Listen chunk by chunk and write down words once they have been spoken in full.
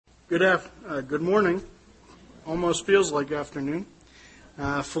Good morning. Almost feels like afternoon.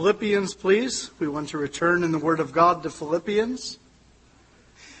 Philippians, please. We want to return in the Word of God to Philippians.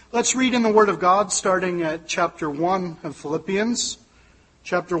 Let's read in the Word of God, starting at chapter 1 of Philippians.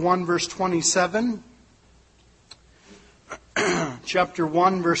 Chapter 1, verse 27. Chapter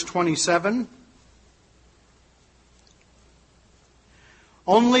 1, verse 27.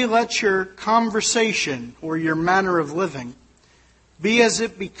 Only let your conversation, or your manner of living, be as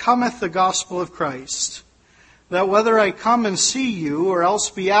it becometh the gospel of Christ, that whether I come and see you or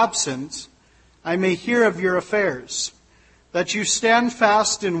else be absent, I may hear of your affairs, that you stand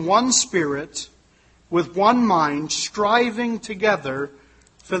fast in one spirit, with one mind, striving together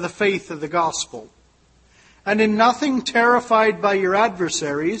for the faith of the gospel, and in nothing terrified by your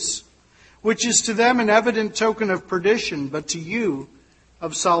adversaries, which is to them an evident token of perdition, but to you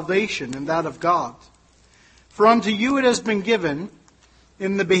of salvation, and that of God. For unto you it has been given,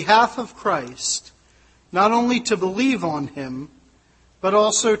 in the behalf of Christ, not only to believe on him, but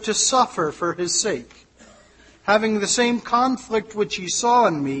also to suffer for his sake, having the same conflict which ye saw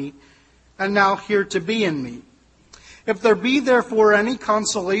in me, and now hear to be in me. If there be therefore any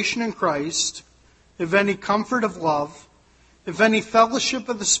consolation in Christ, if any comfort of love, if any fellowship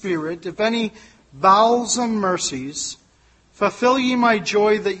of the Spirit, if any bowels and mercies, fulfill ye my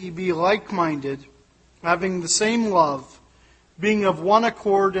joy that ye be like-minded, having the same love, being of one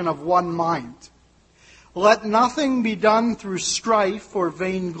accord and of one mind. Let nothing be done through strife or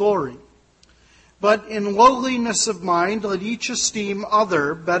vainglory, but in lowliness of mind let each esteem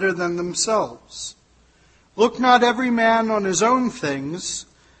other better than themselves. Look not every man on his own things,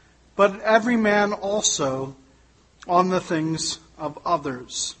 but every man also on the things of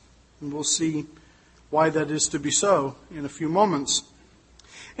others. And we'll see why that is to be so in a few moments.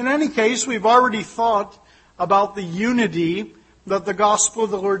 In any case, we've already thought about the unity that the gospel of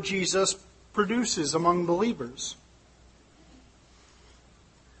the Lord Jesus produces among believers.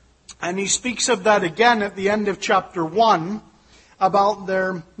 And he speaks of that again at the end of chapter 1, about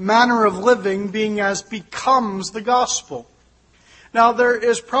their manner of living being as becomes the gospel. Now, there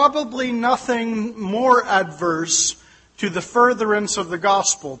is probably nothing more adverse to the furtherance of the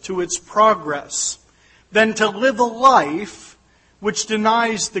gospel, to its progress, than to live a life which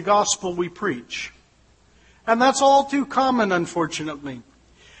denies the gospel we preach. And that's all too common, unfortunately.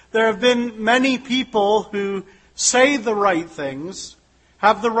 There have been many people who say the right things,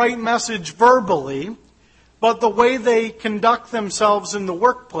 have the right message verbally, but the way they conduct themselves in the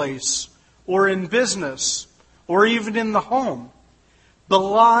workplace or in business or even in the home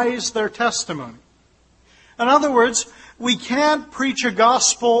belies their testimony. In other words, we can't preach a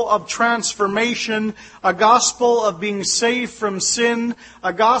gospel of transformation, a gospel of being saved from sin,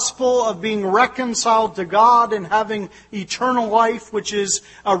 a gospel of being reconciled to God and having eternal life, which is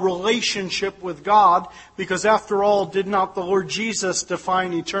a relationship with God. Because after all, did not the Lord Jesus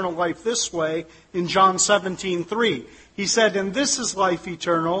define eternal life this way in John 17:3? He said, "And this is life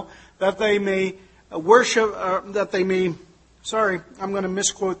eternal, that they may worship, I'm going to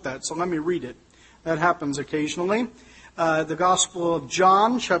misquote that, so let me read it. That happens occasionally. The Gospel of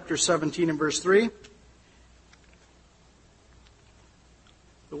John, chapter 17 and verse 3.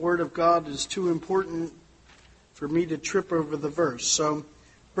 The Word of God is too important for me to trip over the verse. So,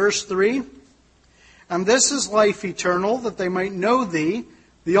 verse 3. And this is life eternal, that they might know thee,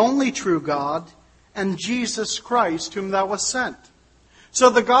 the only true God, and Jesus Christ, whom thou hast sent. So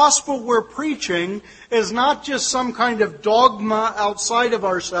the gospel we're preaching is not just some kind of dogma outside of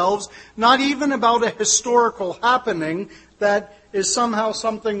ourselves, not even about a historical happening that is somehow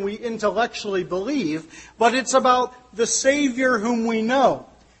something we intellectually believe, but it's about the Savior whom we know.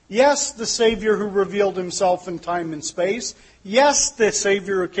 Yes, the Savior who revealed himself in time and space. Yes, the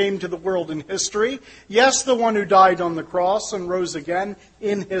Savior who came to the world in history. Yes, the one who died on the cross and rose again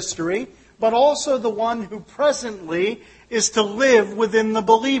in history. But also the one who presently is to live within the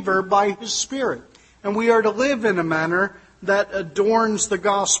believer by his Spirit. And we are to live in a manner that adorns the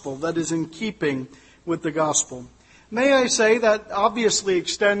gospel, that is in keeping with the gospel. May I say that obviously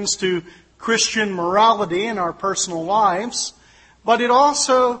extends to Christian morality in our personal lives, but it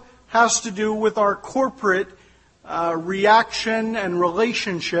also has to do with our corporate reaction and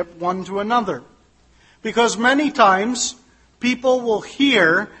relationship one to another. Because many times people will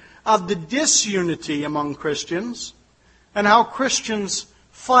hear of the disunity among Christians and how Christians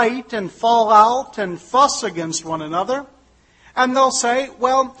fight and fall out and fuss against one another. And they'll say,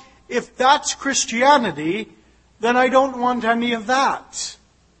 well, if that's Christianity, then I don't want any of that.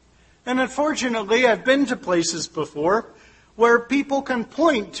 And unfortunately, I've been to places before where people can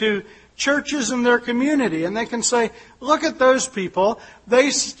point to churches in their community, and they can say, look at those people. They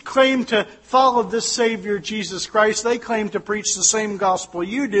claim to follow this Savior, Jesus Christ. They claim to preach the same gospel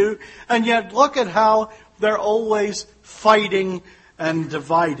you do, and yet look at how they're always fighting and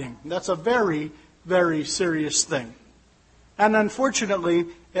dividing. That's a very, very serious thing. And unfortunately,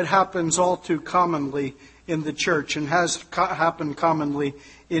 it happens all too commonly in the church and has happened commonly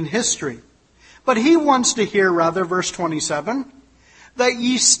in history. But he wants to hear, rather, verse 27, that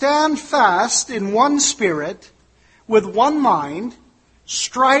ye stand fast in one spirit, with one mind,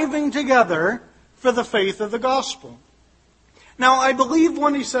 striving together for the faith of the gospel. Now, I believe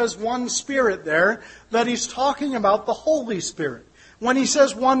when he says one spirit there, that he's talking about the Holy Spirit. When he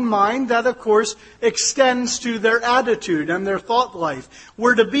says one mind, that of course extends to their attitude and their thought life.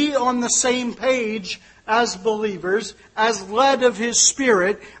 We're to be on the same page as believers, as led of his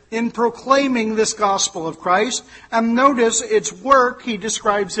Spirit in proclaiming this gospel of Christ. And notice its work, he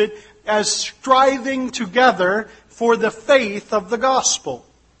describes it as striving together for the faith of the gospel.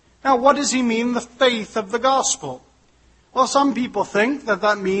 Now, what does he mean, the faith of the gospel? Well, some people think that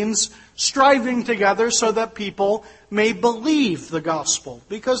that means striving together so that people may believe the gospel,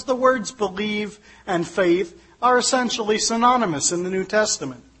 because the words believe and faith are essentially synonymous in the New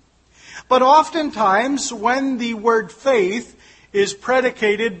Testament. But oftentimes, when the word faith is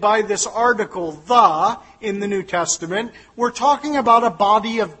predicated by this article, the, in the New Testament, we're talking about a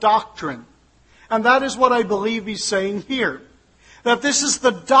body of doctrine. And that is what I believe he's saying here. That this is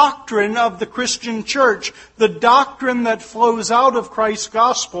the doctrine of the Christian church. The doctrine that flows out of Christ's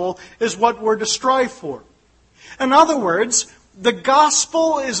gospel is what we're to strive for. In other words, the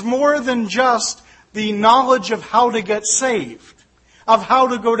gospel is more than just the knowledge of how to get saved, of how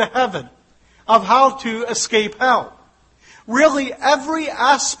to go to heaven, of how to escape hell. Really, every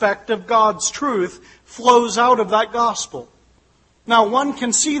aspect of God's truth flows out of that gospel. Now, one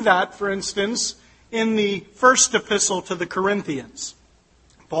can see that, for instance, in the first epistle to the Corinthians.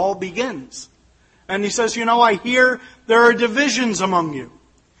 Paul begins, and he says, I hear there are divisions among you.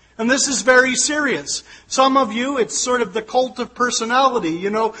 And this is very serious. Some of you, it's sort of the cult of personality.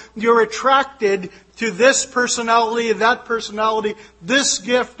 You're attracted to this personality, that personality, this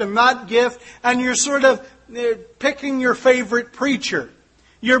gift and that gift, and you're sort of picking your favorite preacher.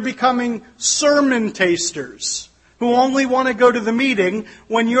 You're becoming sermon tasters who only want to go to the meeting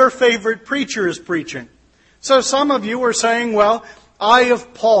when your favorite preacher is preaching. So some of you are saying, well, I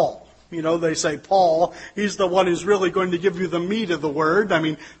of Paul. They say Paul, he's the one who's really going to give you the meat of the word.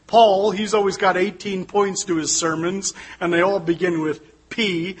 Paul, he's always got 18 points to his sermons, and they all begin with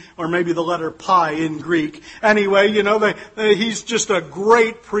P, or maybe the letter pi in Greek. Anyway, he's just a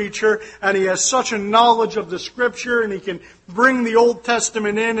great preacher, and he has such a knowledge of the Scripture, and he can bring the Old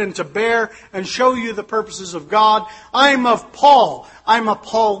Testament in and to bear and show you the purposes of God. I'm of Paul. I'm a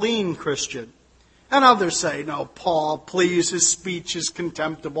Pauline Christian. And others say, no, Paul, please, his speech is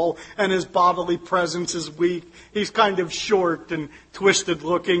contemptible and his bodily presence is weak. He's kind of short and twisted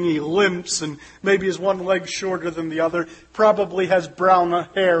looking. He limps and maybe his one leg shorter than the other. Probably has brown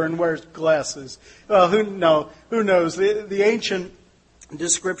hair and wears glasses. Well, who knows? The ancient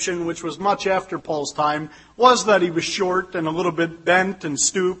description, which was much after Paul's time, was that he was short and a little bit bent and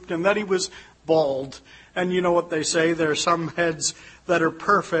stooped and that he was bald. And you know what they say, there are some heads that are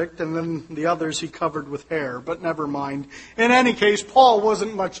perfect, and then the others he covered with hair, but never mind. In any case, Paul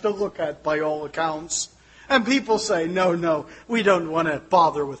wasn't much to look at by all accounts. And people say, no, we don't want to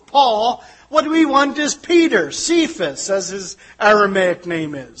bother with Paul. What we want is Peter, Cephas, as his Aramaic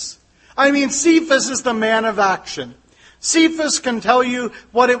name is. Cephas is the man of action. Cephas can tell you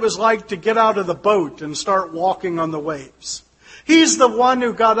what it was like to get out of the boat and start walking on the waves. He's the one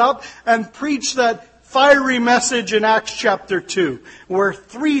who got up and preached that fiery message in Acts chapter 2, where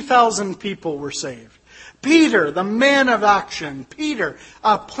 3,000 people were saved. Peter, the man of action. Peter,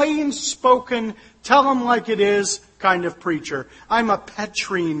 a plain-spoken, tell them like it is kind of preacher. I'm a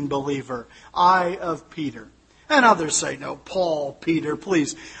Petrine believer. I of Peter. And others say, no, Paul, Peter,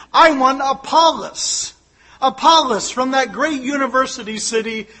 please. I want Apollos. Apollos from that great university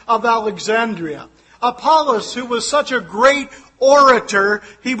city of Alexandria. Apollos, who was such a great orator,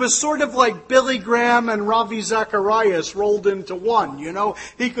 he was sort of like Billy Graham and Ravi Zacharias rolled into one,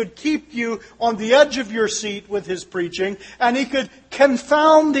 He could keep you on the edge of your seat with his preaching, and he could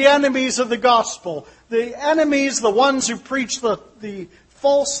confound the enemies of the gospel. The enemies, the ones who preach the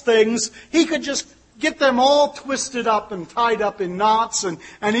false things, he could just get them all twisted up and tied up in knots, and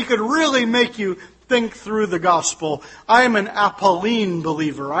he could really make you think through the gospel. I am an Apolline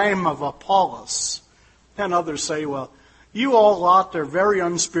believer. I am of Apollos. And others say, well, you all lot are very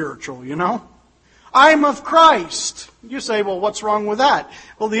unspiritual, I'm of Christ. You say, well, what's wrong with that?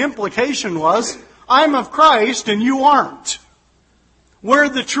 Well, the implication was, I'm of Christ and you aren't. We're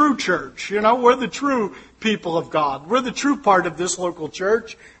the true church, we're the true people of God. We're the true part of this local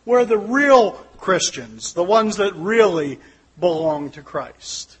church. We're the real Christians, the ones that really belong to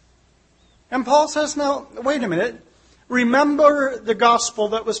Christ. And Paul says, now, wait a minute. Remember the gospel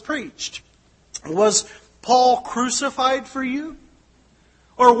that was preached. Was Paul crucified for you?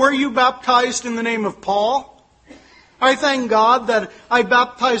 Or were you baptized in the name of Paul? I thank God that I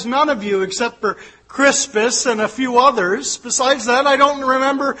baptized none of you except for Crispus and a few others. Besides that, I don't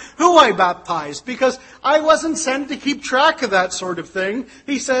remember who I baptized because I wasn't sent to keep track of that sort of thing.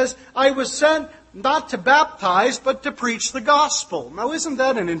 He says, I was sent not to baptize, but to preach the gospel. Now, isn't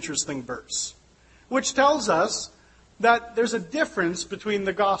that an interesting verse? Which tells us that there's a difference between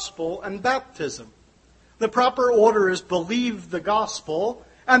the gospel and baptism. The proper order is believe the gospel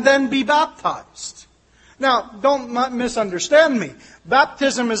and then be baptized. Now, don't misunderstand me.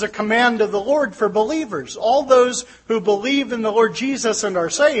 Baptism is a command of the Lord for believers. All those who believe in the Lord Jesus and are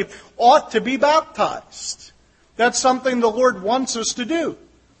saved ought to be baptized. That's something the Lord wants us to do.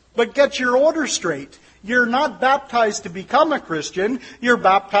 But get your order straight. You're not baptized to become a Christian. You're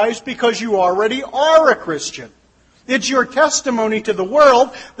baptized because you already are a Christian. It's your testimony to the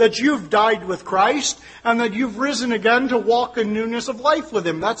world that you've died with Christ and that you've risen again to walk in newness of life with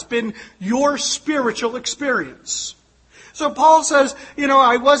Him. That's been your spiritual experience. So Paul says,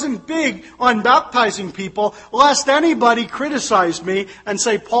 I wasn't big on baptizing people lest anybody criticize me and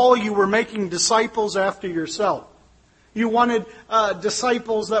say, Paul, you were making disciples after yourself. You wanted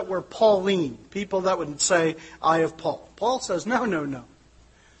disciples that were Pauline, people that would say, I have Paul. Paul says, no.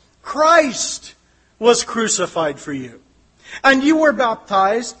 Christ was crucified for you, and you were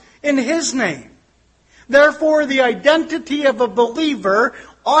baptized in His name. Therefore, the identity of a believer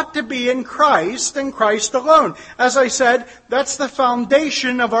ought to be in Christ and Christ alone. As I said, that's the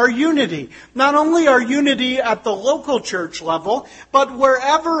foundation of our unity. Not only our unity at the local church level, but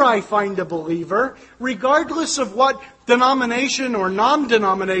wherever I find a believer, regardless of what denomination or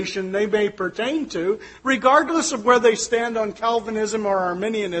non-denomination they may pertain to, regardless of where they stand on Calvinism or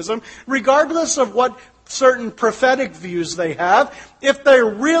Arminianism, regardless of what certain prophetic views they have, if they're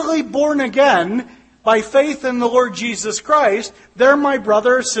really born again by faith in the Lord Jesus Christ, they're my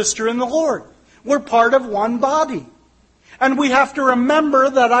brother or sister in the Lord. We're part of one body. And we have to remember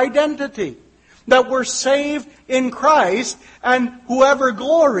that identity. That we're saved in Christ, and whoever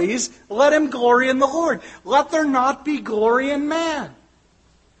glories, let him glory in the Lord. Let there not be glory in man.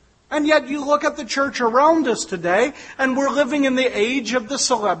 And yet you look at the church around us today, and we're living in the age of the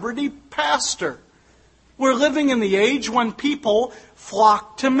celebrity pastor. We're living in the age when people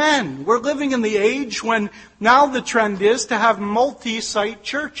flock to men. We're living in the age when now the trend is to have multi-site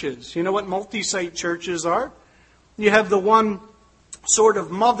churches. You know what multi-site churches are? You have the one sort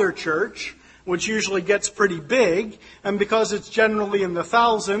of mother church, which usually gets pretty big, and because it's generally in the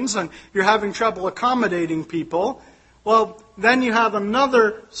thousands and you're having trouble accommodating people, well, then you have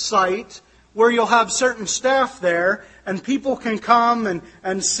another site where you'll have certain staff there and people can come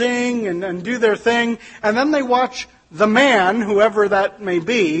and sing and do their thing, and then they watch the man, whoever that may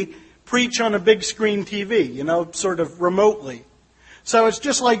be, preach on a big screen TV, sort of remotely. So it's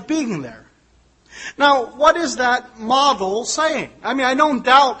just like being there. Now, what is that model saying? I don't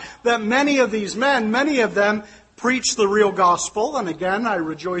doubt that many of these men, many of them preach the real gospel. And again, I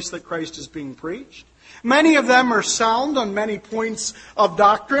rejoice that Christ is being preached. Many of them are sound on many points of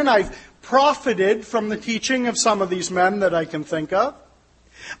doctrine. I've profited from the teaching of some of these men that I can think of.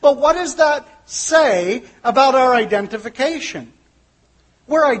 But what does that say about our identification?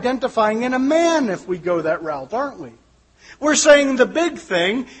 We're identifying in a man if we go that route, aren't we? We're saying the big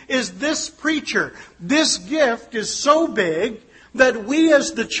thing is this preacher. This gift is so big that we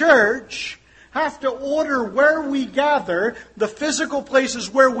as the church have to order where we gather, the physical places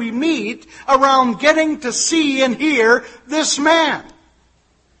where we meet, around getting to see and hear this man.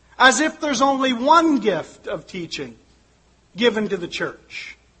 As if there's only one gift of teaching given to the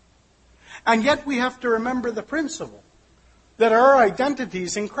church. And yet we have to remember the principle that our identity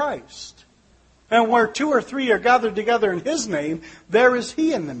is in Christ. And where 2 or 3 are gathered together in His name, there is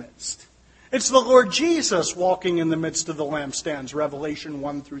He in the midst. It's the Lord Jesus walking in the midst of the lampstands, Revelation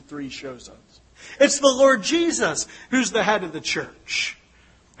 1-3 shows us. It's the Lord Jesus who's the head of the church.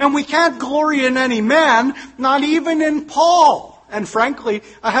 And we can't glory in any man, not even in Paul. And frankly,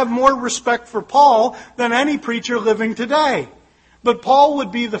 I have more respect for Paul than any preacher living today. But Paul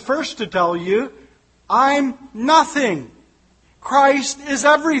would be the first to tell you, I'm nothing. Christ is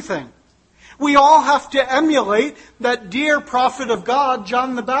everything. We all have to emulate that dear prophet of God,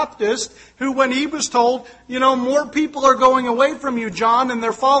 John the Baptist, who when he was told, more people are going away from you, John, and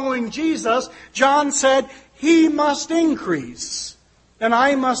they're following Jesus, John said, he must increase and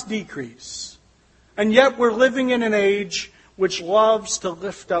I must decrease. And yet we're living in an age which loves to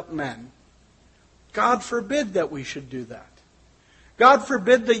lift up men. God forbid that we should do that. God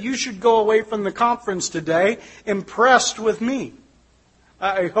forbid that you should go away from the conference today impressed with me.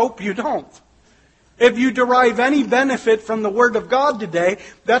 I hope you don't. If you derive any benefit from the Word of God today,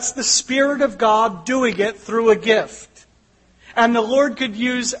 that's the Spirit of God doing it through a gift. And the Lord could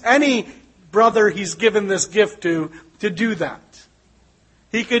use any brother He's given this gift to do that.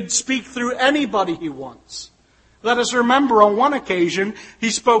 He could speak through anybody He wants. Let us remember on one occasion, He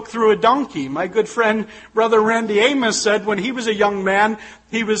spoke through a donkey. My good friend, Brother Randy Amos, said when he was a young man,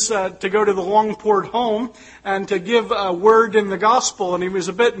 he was to go to the Longport home and to give a word in the gospel. And he was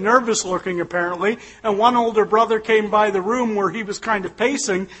a bit nervous looking, apparently. And one older brother came by the room where he was kind of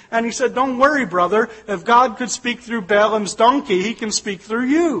pacing. And he said, "Don't worry, brother. If God could speak through Balaam's donkey, He can speak through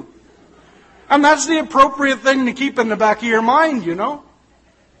you." And that's the appropriate thing to keep in the back of your mind,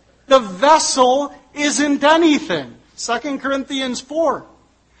 The vessel isn't anything. 2 Corinthians 4.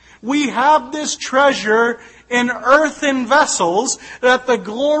 We have this treasure in earthen vessels that the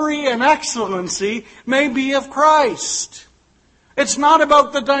glory and excellency may be of Christ. It's not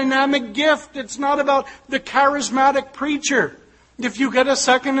about the dynamic gift. It's not about the charismatic preacher. If you get a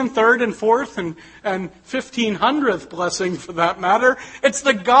second and third and fourth and 1500th blessing for that matter, it's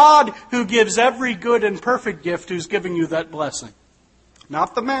the God who gives every good and perfect gift who's giving you that blessing.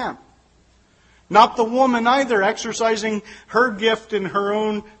 Not the man. Not the woman either, exercising her gift in her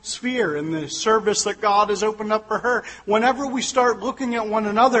own sphere, in the service that God has opened up for her. Whenever we start looking at one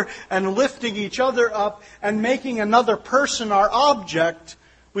another and lifting each other up and making another person our object,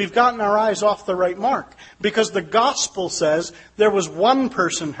 we've gotten our eyes off the right mark. Because the gospel says there was one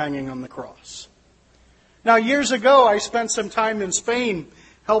person hanging on the cross. Now, years ago, I spent some time in Spain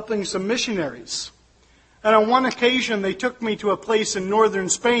helping some missionaries. And on one occasion, they took me to a place in northern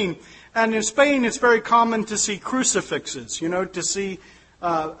Spain. And in Spain, it's very common to see crucifixes, to see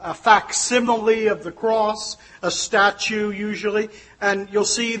a facsimile of the cross, a statue usually. And you'll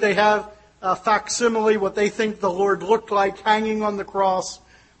see they have a facsimile, what they think the Lord looked like, hanging on the cross.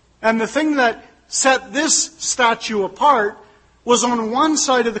 And the thing that set this statue apart was on one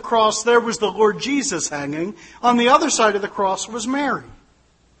side of the cross, there was the Lord Jesus hanging. On the other side of the cross was Mary.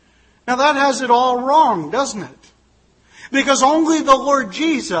 Now that has it all wrong, doesn't it? Because only the Lord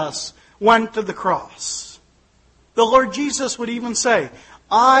Jesus went to the cross. The Lord Jesus would even say,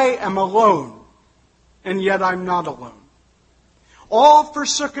 "I am alone, and yet I'm not alone." All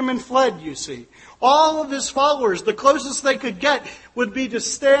forsook Him and fled, you see. All of His followers, the closest they could get would be to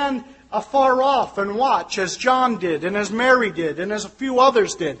stand afar off and watch, as John did, and as Mary did, and as a few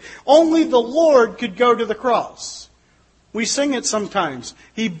others did. Only the Lord could go to the cross. We sing it sometimes.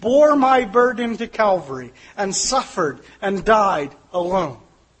 He bore my burden to Calvary and suffered and died alone.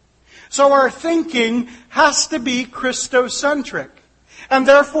 So our thinking has to be Christocentric. And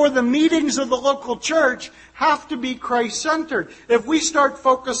therefore the meetings of the local church have to be Christ-centered. If we start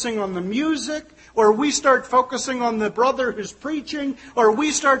focusing on the music, or we start focusing on the brother who's preaching, or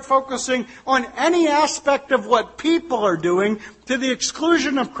we start focusing on any aspect of what people are doing to the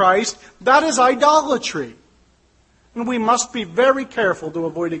exclusion of Christ, that is idolatry. And we must be very careful to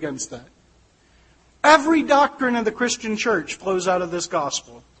avoid against that. Every doctrine of the Christian church flows out of this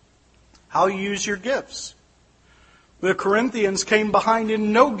gospel. How you use your gifts. The Corinthians came behind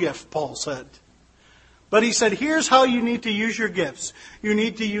in no gift, Paul said. But he said, here's how you need to use your gifts. You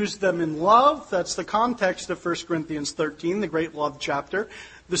need to use them in love. That's the context of 1 Corinthians 13, the great love chapter.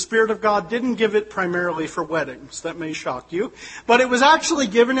 The Spirit of God didn't give it primarily for weddings. That may shock you. But it was actually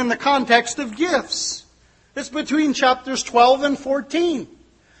given in the context of gifts. It's between chapters 12 and 14.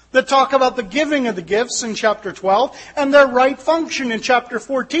 That talk about the giving of the gifts in chapter 12 and their right function in chapter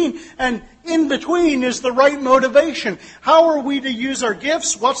 14. And in between is the right motivation. How are we to use our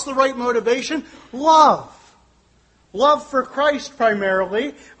gifts? What's the right motivation? Love. Love for Christ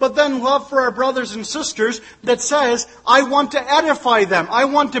primarily, but then love for our brothers and sisters that says, I want to edify them. I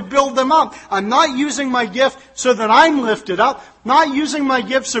want to build them up. I'm not using my gift so that I'm lifted up. Not using my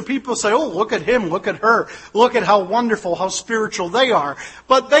gift so people say, oh, look at him, look at her. Look at how wonderful, how spiritual they are.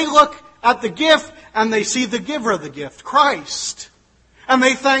 But they look at the gift and they see the giver of the gift, Christ. And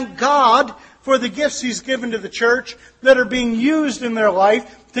they thank God for the gifts He's given to the church that are being used in their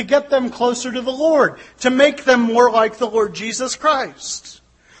life to get them closer to the Lord, to make them more like the Lord Jesus Christ.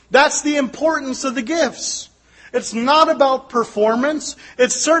 That's the importance of the gifts. It's not about performance.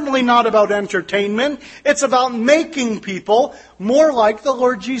 It's certainly not about entertainment. It's about making people more like the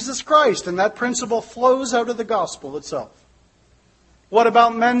Lord Jesus Christ. And that principle flows out of the gospel itself. What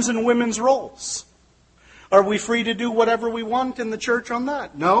about men's and women's roles? Are we free to do whatever we want in the church on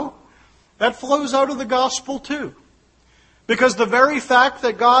that? No. That flows out of the gospel too. Because the very fact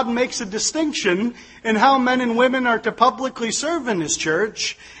that God makes a distinction in how men and women are to publicly serve in His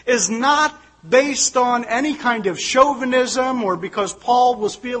church is not based on any kind of chauvinism or because Paul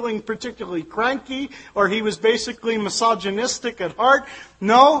was feeling particularly cranky or he was basically misogynistic at heart.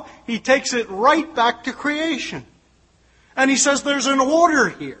 No, he takes it right back to creation. And he says there's an order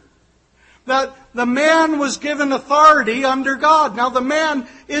here. That the man was given authority under God. Now the man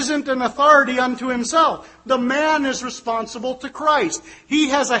isn't an authority unto himself. The man is responsible to Christ. He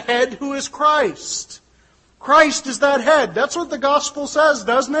has a head who is Christ. Christ is that head. That's what the gospel says,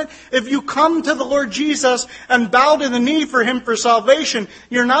 doesn't it? If you come to the Lord Jesus and bow to the knee for Him for salvation,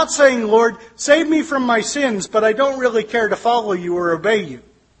 you're not saying, Lord, save me from my sins, but I don't really care to follow you or obey you.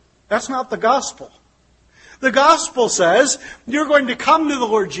 That's not the gospel. The gospel says you're going to come to the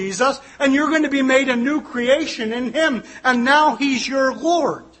Lord Jesus and you're going to be made a new creation in Him. And now He's your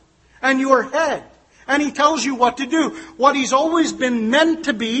Lord and your head. And He tells you what to do. What He's always been meant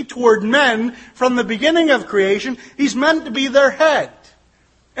to be toward men from the beginning of creation, He's meant to be their head.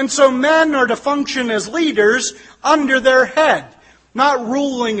 And so men are to function as leaders under their head. Not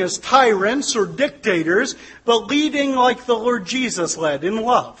ruling as tyrants or dictators, but leading like the Lord Jesus led, in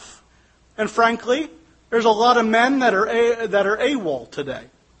love. And frankly, there's a lot of men that are AWOL today.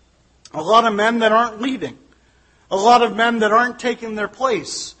 A lot of men that aren't leading. A lot of men that aren't taking their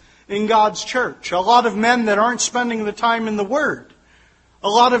place in God's church. A lot of men that aren't spending the time in the Word. A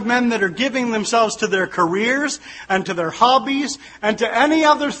lot of men that are giving themselves to their careers and to their hobbies and to any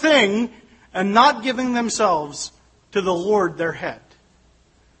other thing and not giving themselves to the Lord, their head.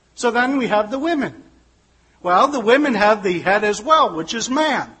 So then we have the women. Well, the women have the head as well, which is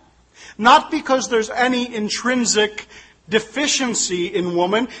man. Not because there's any intrinsic deficiency in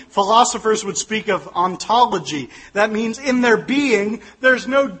woman. Philosophers would speak of ontology. That means in their being, there's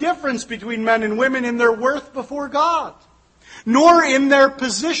no difference between men and women in their worth before God, nor in their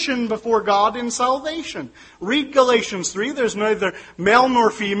position before God in salvation. Read Galatians 3. There's neither male nor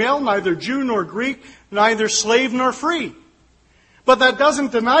female, neither Jew nor Greek, neither slave nor free. But that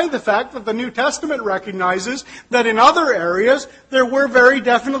doesn't deny the fact that the New Testament recognizes that in other areas there were very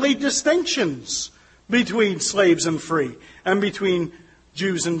definitely distinctions between slaves and free, and between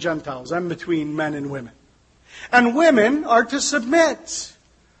Jews and Gentiles, and between men and women. And women are to submit.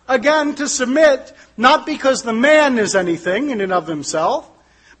 Again, to submit, not because the man is anything in and of himself,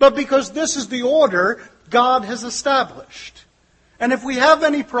 but because this is the order God has established. And if we have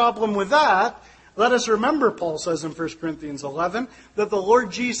any problem with that, let us remember, Paul says in 1 Corinthians 11, that the Lord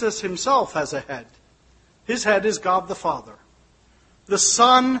Jesus Himself has a head. His head is God the Father. The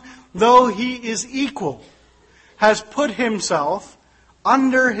Son, though He is equal, has put Himself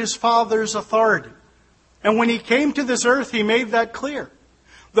under His Father's authority. And when He came to this earth, He made that clear.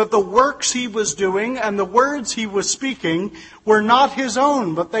 That the works He was doing and the words He was speaking were not His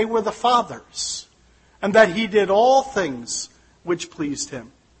own, but they were the Father's. And that He did all things which pleased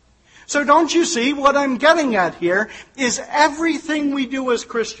Him. So don't you see, what I'm getting at here is everything we do as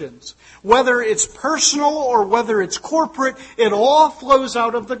Christians, whether it's personal or whether it's corporate, it all flows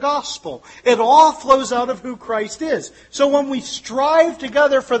out of the gospel. It all flows out of who Christ is. So when we strive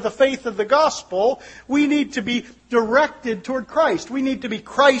together for the faith of the gospel, we need to be directed toward Christ. We need to be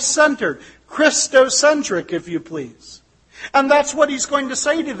Christ-centered, Christocentric, if you please. And that's what He's going to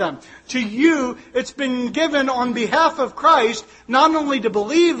say to them. To you, it's been given on behalf of Christ, not only to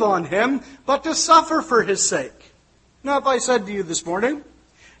believe on Him, but to suffer for His sake. Now, if I said to you this morning,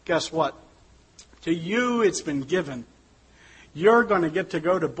 guess what? To you, it's been given. You're going to get to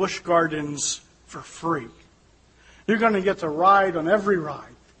go to Busch Gardens for free. You're going to get to ride on every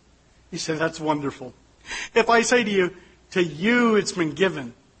ride. You say, that's wonderful. If I say to you, it's been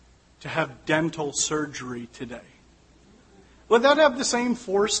given to have dental surgery today. Would that have the same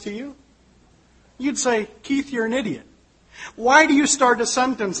force to you? You'd say, Keith, you're an idiot. Why do you start a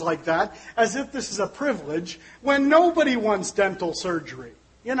sentence like that as if this is a privilege when nobody wants dental surgery?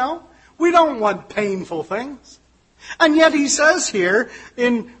 You know, we don't want painful things. And yet He says here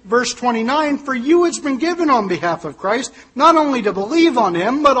in verse 29, for you it's been given on behalf of Christ, not only to believe on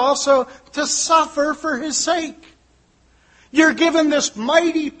Him, but also to suffer for His sake. You're given this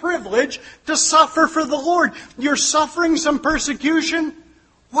mighty privilege to suffer for the Lord. You're suffering some persecution.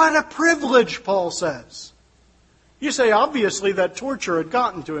 What a privilege, Paul says. You say, obviously, that torture had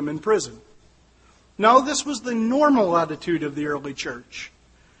gotten to him in prison. No, this was the normal attitude of the early church.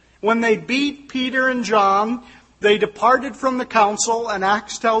 When they beat Peter and John, they departed from the council, and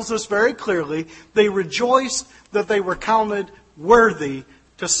Acts tells us very clearly, they rejoiced that they were counted worthy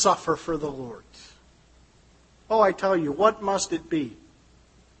to suffer for the Lord. Oh, I tell you, what must it be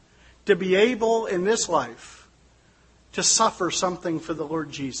to be able in this life to suffer something for the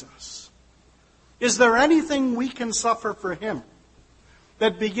Lord Jesus? Is there anything we can suffer for Him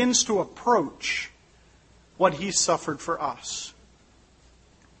that begins to approach what He suffered for us?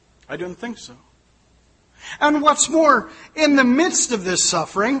 I don't think so. And what's more, in the midst of this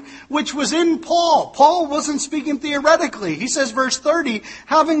suffering, which was in Paul wasn't speaking theoretically. He says, verse 30,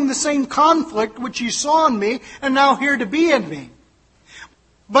 having the same conflict which you saw in me, and now here to be in me.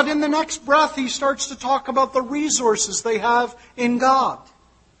 But in the next breath, he starts to talk about the resources they have in God.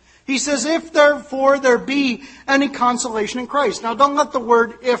 He says, if therefore there be any consolation in Christ. Now don't let the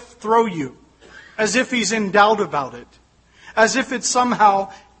word if throw you, as if he's in doubt about it, as if it's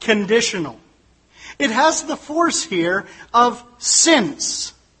somehow conditional. It has the force here of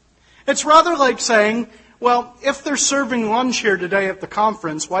since. It's rather like saying, well, if they're serving lunch here today at the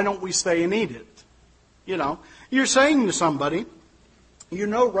conference, why don't we stay and eat it? You know, you're saying to somebody, you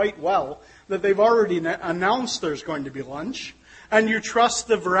know right well that they've already announced there's going to be lunch, and you trust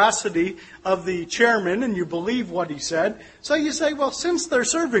the veracity of the chairman and you believe what he said. So you say, well, since they're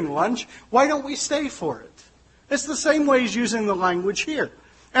serving lunch, why don't we stay for it? It's the same way he's using the language here.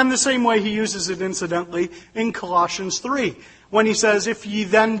 And the same way he uses it, incidentally, in Colossians 3, when he says, if ye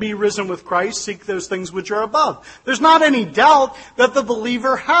then be risen with Christ, seek those things which are above. There's not any doubt that the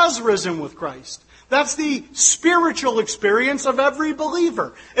believer has risen with Christ. That's the spiritual experience of every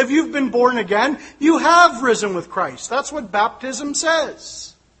believer. If you've been born again, you have risen with Christ. That's what baptism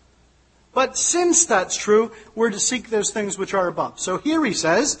says. But since that's true, we're to seek those things which are above. So here he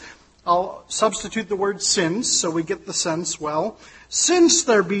says, I'll substitute the word since, so we get the sense well. Since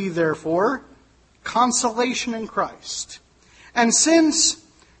there be, therefore, consolation in Christ, and since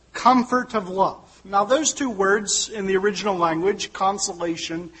comfort of love. Now, those two words in the original language,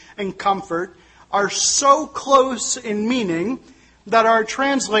 consolation and comfort, are so close in meaning that our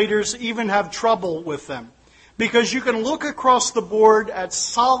translators even have trouble with them. Because you can look across the board at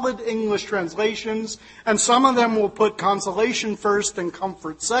solid English translations, and some of them will put consolation first and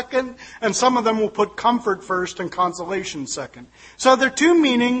comfort second, and some of them will put comfort first and consolation second. So there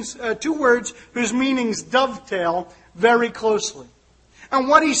are two words whose meanings dovetail very closely. And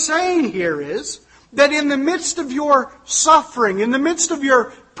what he's saying here is that in the midst of your suffering, in the midst of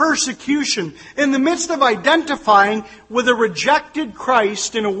your persecution, in the midst of identifying with a rejected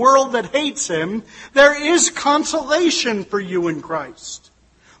Christ in a world that hates Him, there is consolation for you in Christ.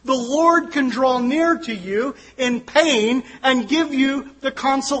 The Lord can draw near to you in pain and give you the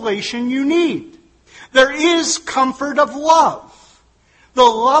consolation you need. There is comfort of love. The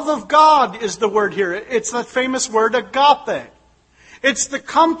love of God is the word here. It's that famous word agape. It's the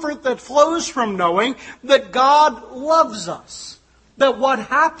comfort that flows from knowing that God loves us. That what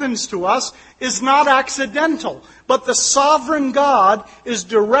happens to us is not accidental, but the sovereign God is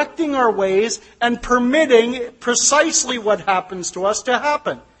directing our ways and permitting precisely what happens to us to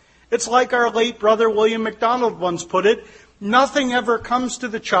happen. It's like our late brother William MacDonald once put it, nothing ever comes to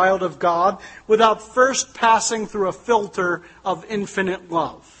the child of God without first passing through a filter of infinite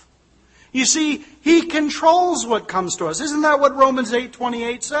love. You see, He controls what comes to us. Isn't that what Romans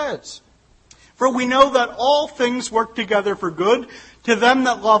 8:28 says? For we know that all things work together for good to them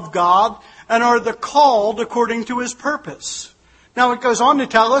that love God and are the called according to His purpose. Now it goes on to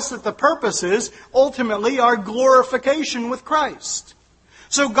tell us that the purpose is ultimately our glorification with Christ.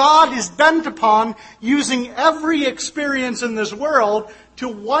 So God is bent upon using every experience in this world to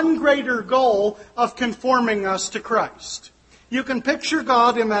one greater goal of conforming us to Christ. You can picture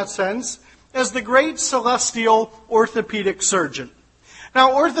God in that sense as the great celestial orthopedic surgeon.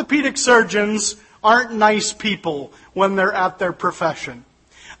 Now, orthopedic surgeons aren't nice people when they're at their profession.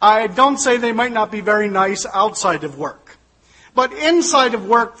 I don't say they might not be very nice outside of work. But inside of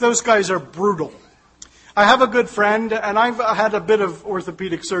work, those guys are brutal. I have a good friend, and I've had a bit of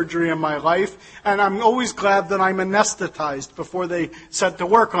orthopedic surgery in my life, and I'm always glad that I'm anesthetized before they set to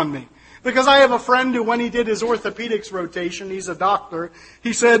work on me. Because I have a friend who, when he did his orthopedics rotation, he's a doctor,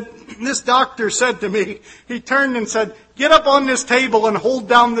 he said, this doctor said to me, he turned and said, get up on this table and hold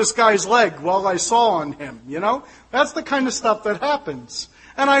down this guy's leg while I saw on him, you know? That's the kind of stuff that happens.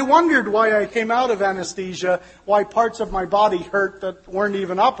 And I wondered why I came out of anesthesia, why parts of my body hurt that weren't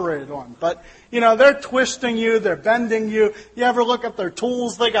even operated on. But, they're twisting you, they're bending you. You ever look at their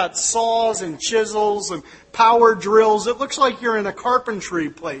tools? They got saws and chisels and power drills. It looks like you're in a carpentry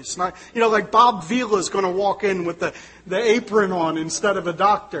place. Like Bob Vila's going to walk in with the apron on instead of a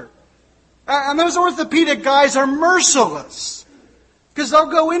doctor. And those orthopedic guys are merciless. Because they'll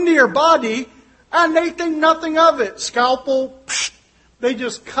go into your body and they think nothing of it. Scalpel, psh, they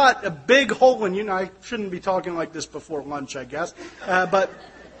just cut a big hole in you. I shouldn't be talking like this before lunch, I guess. But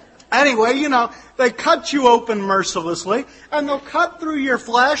anyway, they cut you open mercilessly. And they'll cut through your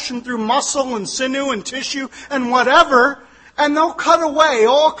flesh and through muscle and sinew and tissue and whatever. And they'll cut away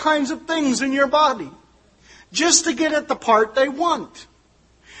all kinds of things in your body. Just to get at the part they want.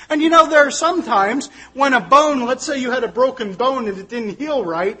 And there are some times when a bone, let's say you had a broken bone and it didn't heal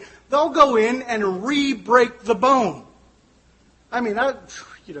right, they'll go in and re-break the bone. I mean,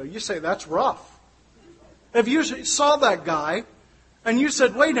 you say that's rough. If you saw that guy and you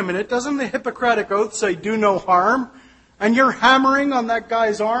said, wait a minute, doesn't the Hippocratic Oath say do no harm? And you're hammering on that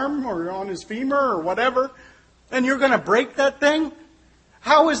guy's arm or on his femur or whatever, and you're going to break that thing?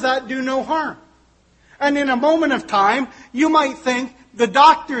 How is that do no harm? And in a moment of time, you might think the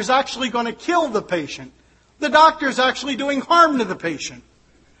doctor's actually going to kill the patient. The doctor's actually doing harm to the patient.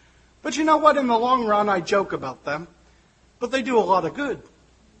 But you know what? In the long run, I joke about them. But they do a lot of good.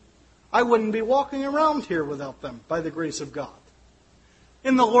 I wouldn't be walking around here without them, by the grace of God.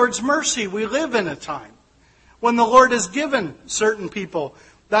 In the Lord's mercy, we live in a time when the Lord has given certain people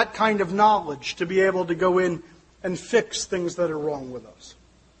that kind of knowledge to be able to go in and fix things that are wrong with us.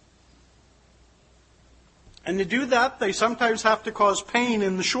 And to do that, they sometimes have to cause pain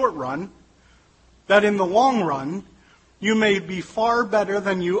in the short run, that in the long run, you may be far better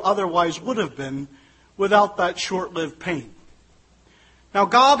than you otherwise would have been without that short-lived pain. Now,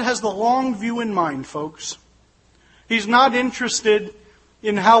 God has the long view in mind, folks. He's not interested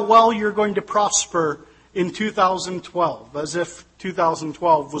in how well you're going to prosper in 2012, as if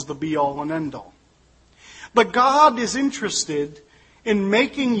 2012 was the be-all and end-all. But God is interested in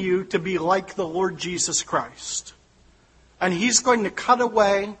making you to be like the Lord Jesus Christ. And He's going to cut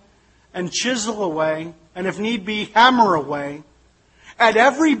away and chisel away, and if need be, hammer away at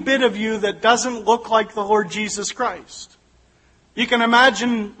every bit of you that doesn't look like the Lord Jesus Christ. You can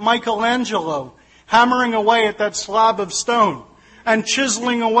imagine Michelangelo hammering away at that slab of stone and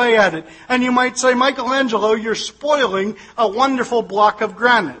chiseling away at it. And you might say, Michelangelo, you're spoiling a wonderful block of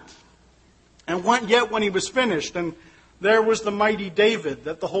granite. And yet when he was finished, and there was the mighty David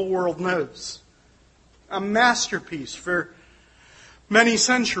that the whole world knows. A masterpiece for many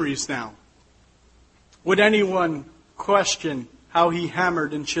centuries now. Would anyone question how he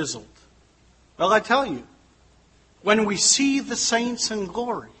hammered and chiseled? Well, I tell you, when we see the saints in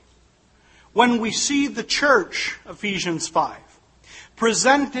glory, when we see the church, Ephesians 5,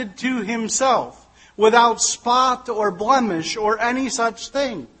 presented to Himself without spot or blemish or any such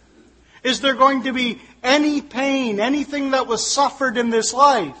thing, is there going to be any pain, anything that was suffered in this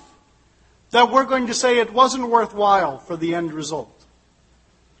life, that we're going to say it wasn't worthwhile for the end result?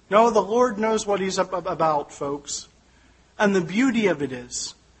 No, the Lord knows what He's about, folks. And the beauty of it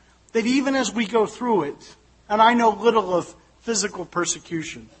is that even as we go through it, and I know little of physical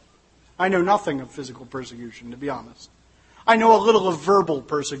persecution. I know nothing of physical persecution, to be honest. I know a little of verbal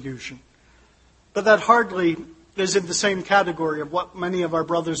persecution. But that hardly is in the same category of what many of our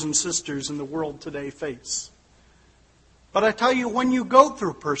brothers and sisters in the world today face. But I tell you, when you go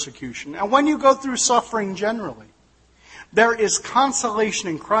through persecution, and when you go through suffering generally, there is consolation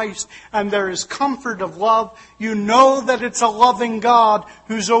in Christ, and there is comfort of love. You know that it's a loving God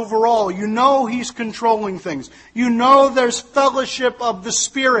who's over all. You know He's controlling things. You know there's fellowship of the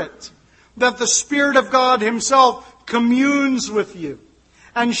Spirit, that the Spirit of God Himself communes with you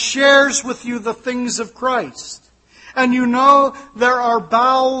and shares with you the things of Christ. And you know there are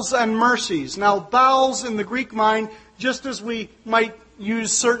bowels and mercies. Now, bowels in the Greek mind, just as we might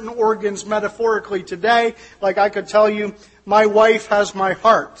use certain organs metaphorically today, like I could tell you, my wife has my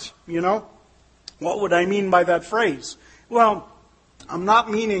heart, What would I mean by that phrase? Well, I'm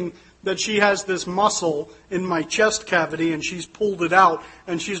not meaning that she has this muscle in my chest cavity and she's pulled it out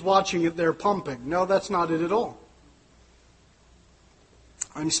and she's watching it there pumping. No, that's not it at all.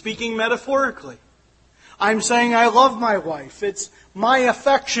 I'm speaking metaphorically. I'm saying I love my wife. My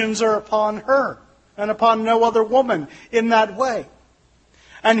affections are upon her and upon no other woman in that way.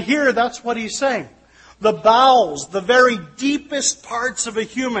 And here, that's what he's saying. The bowels, the very deepest parts of a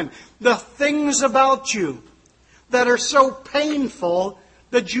human, the things about you that are so painful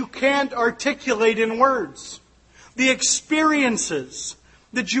that you can't articulate in words. The experiences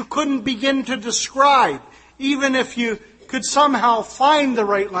that you couldn't begin to describe, even if you could somehow find the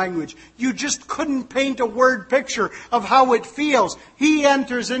right language. You just couldn't paint a word picture of how it feels. He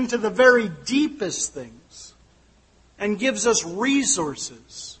enters into the very deepest things and gives us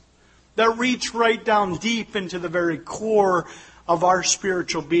resources that reach right down deep into the very core of our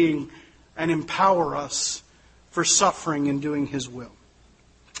spiritual being and empower us for suffering and doing His will.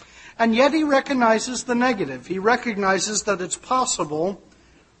 And yet He recognizes the negative. He recognizes that it's possible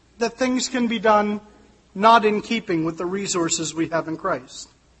that things can be done not in keeping with the resources we have in Christ.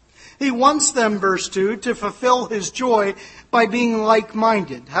 He wants them, verse 2, to fulfill His joy by being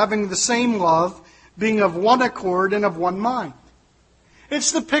like-minded, having the same love, being of one accord and of one mind.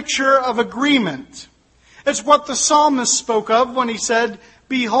 It's the picture of agreement. It's what the psalmist spoke of when he said,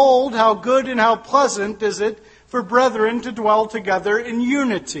 "Behold, how good and how pleasant is it for brethren to dwell together in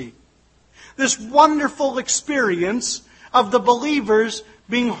unity." This wonderful experience of the believers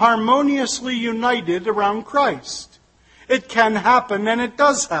being harmoniously united around Christ. It can happen, and it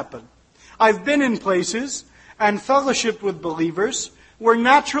does happen. I've been in places and fellowshiped with believers where,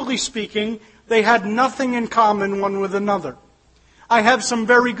 naturally speaking, they had nothing in common one with another. I have some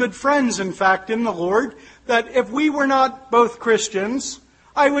very good friends, in fact, in the Lord, that if we were not both Christians,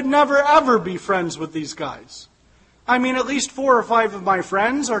 I would never ever be friends with these guys. I mean, at least 4 or 5 of my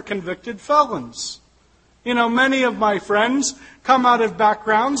friends are convicted felons. You know, many of my friends come out of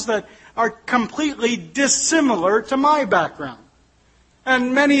backgrounds that are completely dissimilar to my background.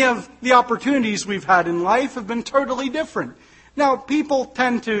 And many of the opportunities we've had in life have been totally different. Now, people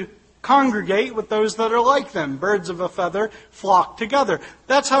tend to congregate with those that are like them. Birds of a feather flock together.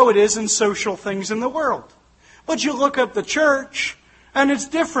 That's how it is in social things in the world. But you look at the church, and it's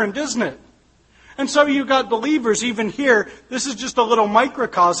different, isn't it? And so you've got believers even here. This is just a little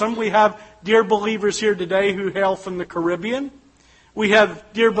microcosm. We have dear believers here today who hail from the Caribbean. We have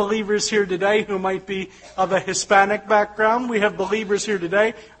dear believers here today who might be of a Hispanic background. We have believers here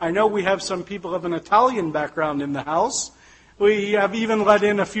today. I know we have some people of an Italian background in the house. We have even let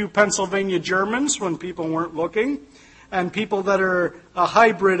in a few Pennsylvania Germans when people weren't looking. And people that are a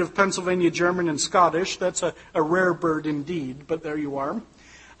hybrid of Pennsylvania German and Scottish. That's a rare bird indeed, but there you are.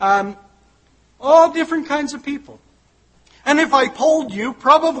 All different kinds of people. And if I polled you,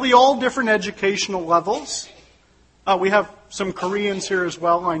 probably all different educational levels. We have some Koreans here as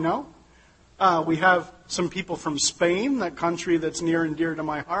well, I know. We have some people from Spain, that country that's near and dear to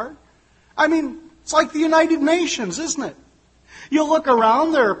my heart. I mean, it's like the United Nations, isn't it? You look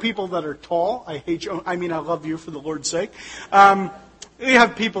around, there are people that are tall. I love you for the Lord's sake. We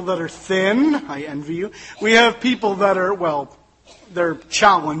have people that are thin. I envy you. We have people that are, they're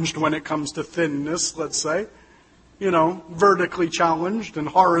challenged when it comes to thinness, let's say. You know, vertically challenged and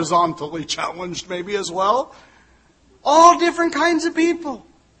horizontally challenged maybe as well. All different kinds of people.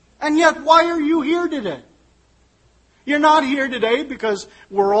 And yet, why are you here today? You're not here today because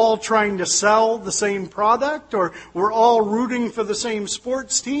we're all trying to sell the same product, or we're all rooting for the same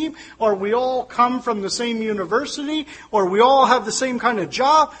sports team, or we all come from the same university, or we all have the same kind of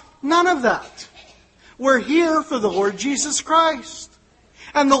job. None of that. We're here for the Lord Jesus Christ.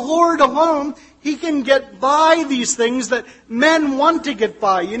 And the Lord alone, He can get by these things that men want to get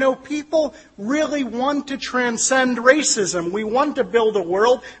by. You know, people really want to transcend racism. We want to build a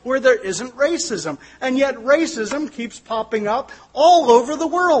world where there isn't racism. And yet racism keeps popping up all over the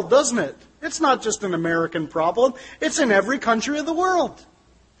world, doesn't it? It's not just an American problem. It's in every country of the world.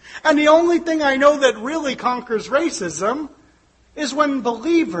 And the only thing I know that really conquers racism is when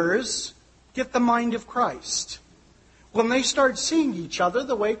believers get the mind of Christ. When they start seeing each other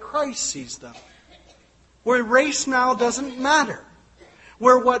the way Christ sees them. Where race now doesn't matter.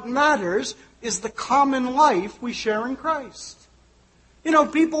 Where what matters is the common life we share in Christ. You know,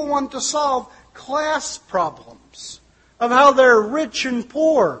 people want to solve class problems of how they're rich and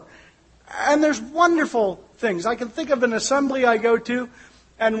poor. And there's wonderful things. I can think of an assembly I go to,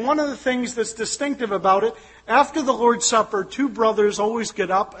 and one of the things that's distinctive about it, after the Lord's Supper, 2 brothers always get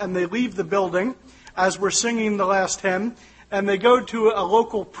up and they leave the building as we're singing the last hymn, and they go to a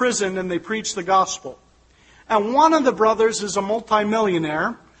local prison and they preach the gospel. And one of the brothers is a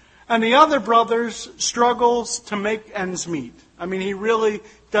multimillionaire, and the other brother struggles to make ends meet. I mean, he really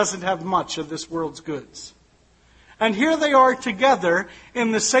doesn't have much of this world's goods. And here they are together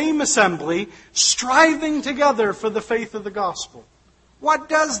in the same assembly, striving together for the faith of the gospel. What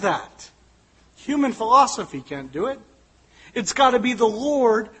does that? Human philosophy can't do it. It's got to be the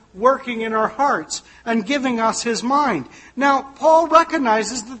Lord working in our hearts and giving us His mind. Now, Paul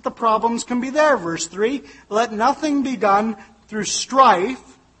recognizes that the problems can be there. Verse 3, let nothing be done through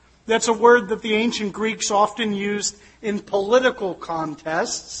strife That's a word that the ancient Greeks often used in political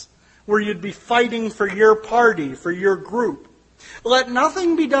contests, where you'd be fighting for your party, for your group. Let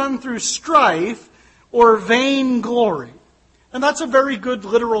nothing be done through strife or vain glory. And that's a very good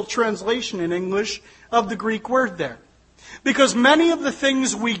literal translation in English of the Greek word there. Because many of the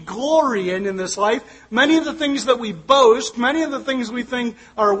things we glory in this life, many of the things that we boast, many of the things we think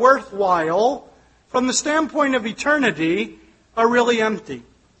are worthwhile, from the standpoint of eternity, are really empty.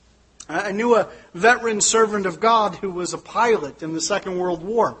 I knew a veteran servant of God who was a pilot in the Second World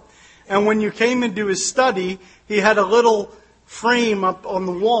War. And when you came into his study, he had a little frame up on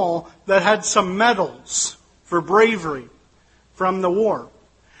the wall that had some medals for bravery from the war.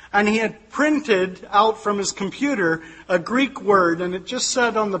 And he had printed out from his computer a Greek word, and it just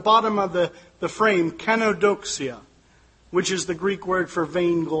said on the bottom of the frame, kenodoxia, which is the Greek word for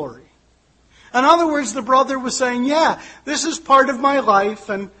vainglory. In other words, the brother was saying, yeah, this is part of my life,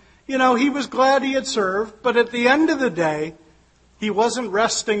 and, he was glad he had served, but at the end of the day, he wasn't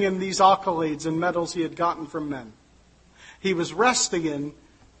resting in these accolades and medals he had gotten from men. He was resting in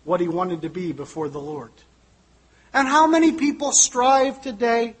what he wanted to be before the Lord. And how many people strive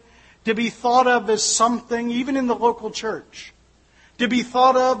today to be thought of as something, even in the local church, to be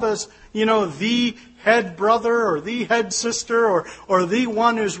thought of as, the head brother or the head sister or the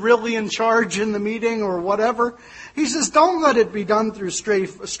one who's really in charge in the meeting or whatever. He says, don't let it be done through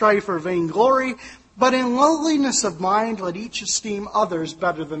strife or vainglory, but in lowliness of mind, let each esteem others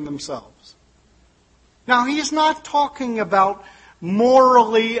better than themselves. Now, he's not talking about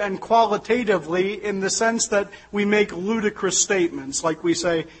morally and qualitatively in the sense that we make ludicrous statements, like we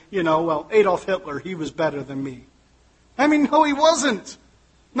say, Adolf Hitler, he was better than me. No, he wasn't.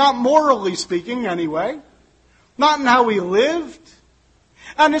 Not morally speaking, anyway. Not in how he lived.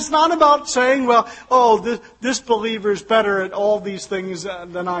 And it's not about saying, this believer's better at all these things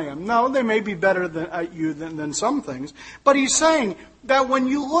than I am. No, they may be better at you than some things. But he's saying that when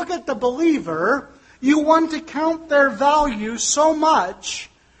you look at the believer, you want to count their value so much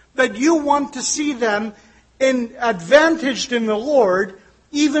that you want to see them advantaged in the Lord,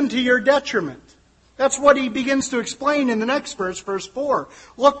 even to your detriment. That's what he begins to explain in the next verse, verse 4.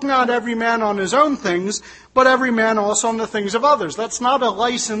 Look not every man on his own things, but every man also on the things of others. That's not a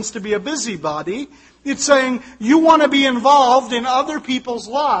license to be a busybody. It's saying you want to be involved in other people's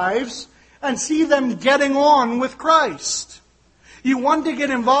lives and see them getting on with Christ. You want to get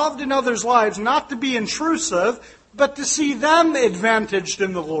involved in others' lives, not to be intrusive, but to see them advantaged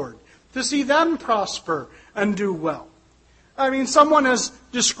in the Lord, to see them prosper and do well. Someone has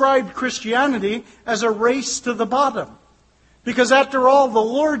described Christianity as a race to the bottom. Because after all, the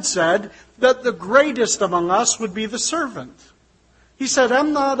Lord said that the greatest among us would be the servant. He said,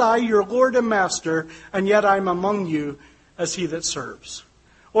 am not I your Lord and Master, and yet I am among you as he that serves.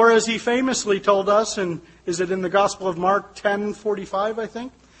 Or as he famously told us, is it in the Gospel of Mark 10:45, I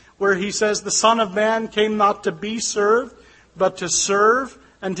think, where he says, the Son of Man came not to be served, but to serve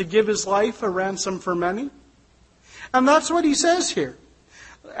and to give his life a ransom for many. And that's what he says here.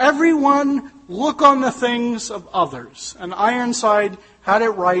 Everyone look on the things of others. And Ironside had it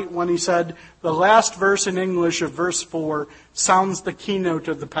right when he said the last verse in English of verse 4 sounds the keynote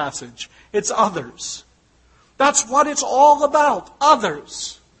of the passage. It's others. That's what it's all about,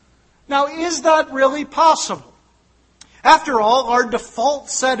 others. Now, is that really possible? After all, our default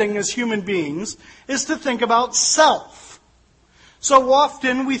setting as human beings is to think about self. So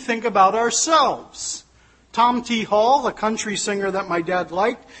often we think about ourselves. Tom T. Hall, a country singer that my dad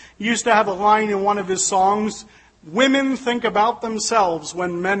liked, used to have a line in one of his songs, women think about themselves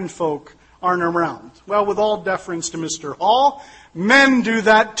when menfolk aren't around. Well, with all deference to Mr. Hall, men do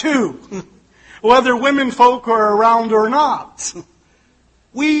that too, whether womenfolk are around or not.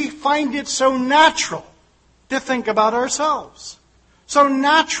 We find it so natural to think about ourselves, so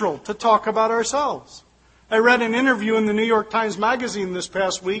natural to talk about ourselves. I read an interview in the New York Times Magazine this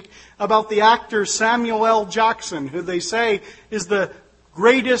past week about the actor Samuel L. Jackson, who they say is the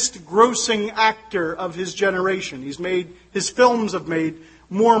greatest grossing actor of his generation. His films have made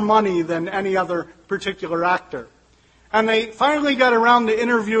more money than any other particular actor. And they finally got around to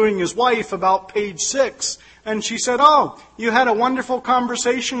interviewing his wife about page 6. And she said, oh, you had a wonderful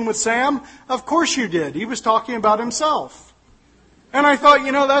conversation with Sam? Of course you did. He was talking about himself. And I thought,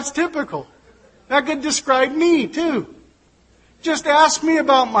 that's typical. That could describe me, too. Just ask me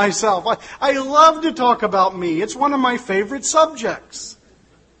about myself. I love to talk about me. It's one of my favorite subjects.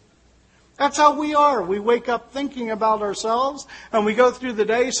 That's how we are. We wake up thinking about ourselves, and we go through the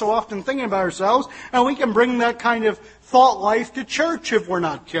day so often thinking about ourselves, and we can bring that kind of thought life to church if we're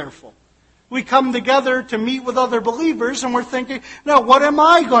not careful. We come together to meet with other believers and we're thinking, now what am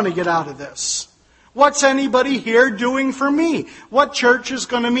I going to get out of this? What's anybody here doing for me? What church is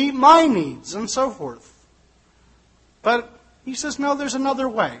going to meet my needs? And so forth. But he says, no, there's another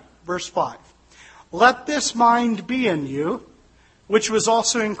way. Verse 5. Let this mind be in you, which was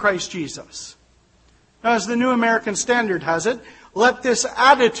also in Christ Jesus. Now, as the New American Standard has it, let this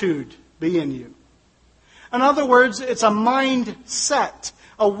attitude be in you. In other words, it's a mindset,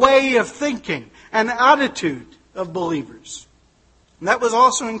 a way of thinking, an attitude of believers. And that was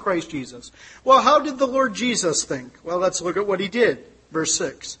also in Christ Jesus. Well, how did the Lord Jesus think? Well, let's look at what he did. Verse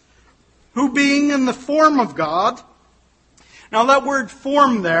 6. Who being in the form of God. Now that word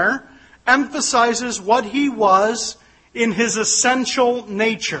form there emphasizes what he was in his essential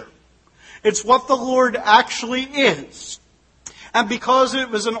nature. It's what the Lord actually is. And because it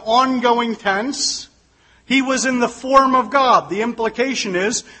was an ongoing tense, he was in the form of God. The implication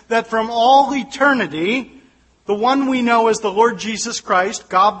is that from all eternity, the one we know as the Lord Jesus Christ,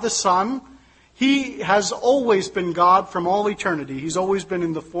 God the Son, he has always been God from all eternity. He's always been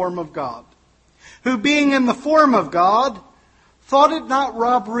in the form of God. Who being in the form of God, thought it not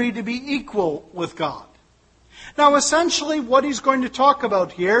robbery to be equal with God. Now essentially what he's going to talk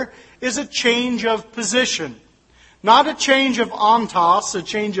about here is a change of position. Not a change of ontos, a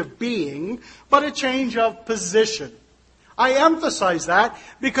change of being, but a change of position. I emphasize that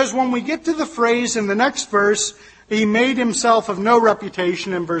because when we get to the phrase in the next verse, he made himself of no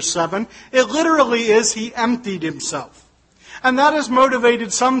reputation in verse 7, it literally is he emptied himself. And that has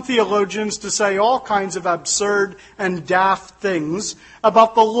motivated some theologians to say all kinds of absurd and daft things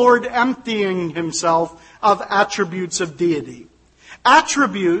about the Lord emptying himself of attributes of deity.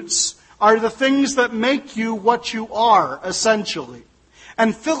 Attributes are the things that make you what you are, essentially.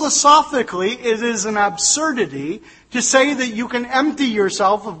 And philosophically, it is an absurdity to say that you can empty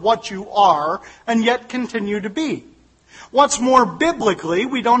yourself of what you are and yet continue to be. What's more, biblically,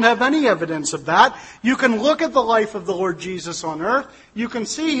 we don't have any evidence of that. You can look at the life of the Lord Jesus on earth. You can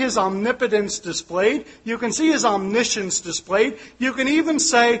see his omnipotence displayed. You can see his omniscience displayed. You can even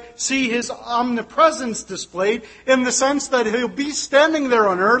see his omnipresence displayed in the sense that he'll be standing there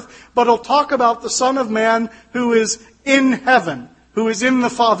on earth, but he'll talk about the Son of Man who is in heaven, who is in the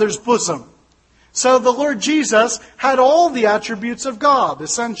Father's bosom. So the Lord Jesus had all the attributes of God,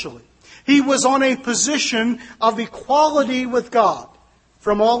 essentially. He was on a position of equality with God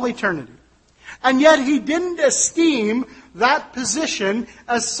from all eternity. And yet he didn't esteem that position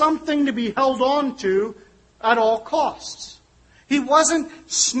as something to be held on to at all costs. He wasn't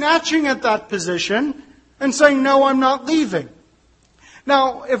snatching at that position and saying, no, I'm not leaving.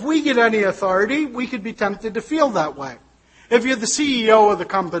 Now, if we get any authority, we could be tempted to feel that way. If you're the CEO of the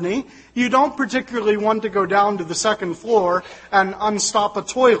company, you don't particularly want to go down to the second floor and unstop a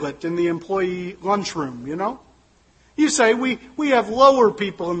toilet in the employee lunchroom, you know? You say, we have lower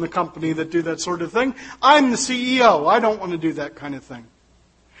people in the company that do that sort of thing. I'm the CEO. I don't want to do that kind of thing.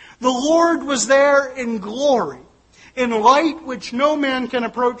 The Lord was there in glory, in light which no man can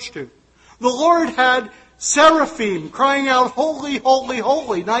approach to. The Lord had seraphim crying out, holy, holy,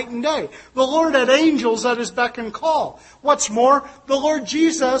 holy, night and day. The Lord had angels at his beck and call. What's more, the Lord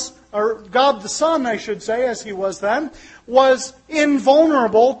Jesus, or God the Son, I should say, as he was then, was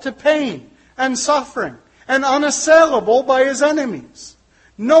invulnerable to pain and suffering and unassailable by his enemies.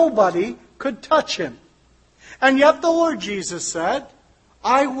 Nobody could touch him. And yet the Lord Jesus said,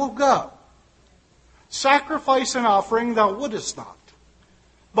 I will go. Sacrifice and offering thou wouldest not,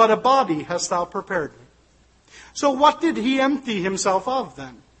 but a body hast thou prepared me. So what did he empty himself of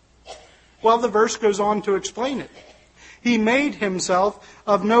then? Well, the verse goes on to explain it. He made himself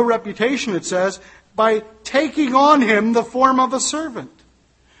of no reputation, it says, by taking on him the form of a servant,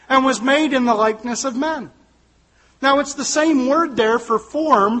 and was made in the likeness of men. Now, it's the same word there for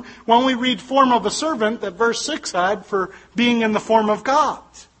form when we read form of a servant that verse 6 had for being in the form of God.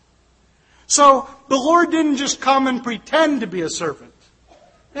 So the Lord didn't just come and pretend to be a servant.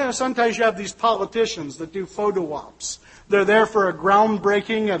 Sometimes you have these politicians that do photo ops. They're there for a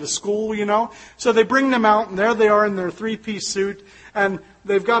groundbreaking at a school, you know. So they bring them out, and there they are in their three-piece suit, and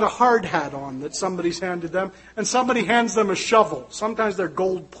they've got a hard hat on that somebody's handed them, and somebody hands them a shovel. Sometimes they're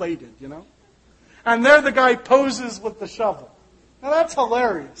gold-plated, you know. And there the guy poses with the shovel. Now that's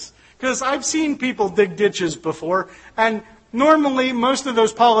hilarious, because I've seen people dig ditches before, and normally, most of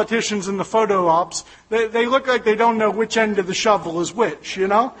those politicians in the photo ops, they look like they don't know which end of the shovel is which, you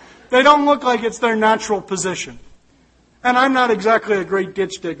know? They don't look like it's their natural position. And I'm not exactly a great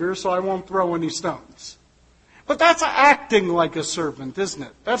ditch digger, so I won't throw any stones. But that's acting like a servant, isn't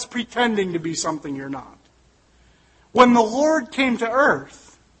it? That's pretending to be something you're not. When the Lord came to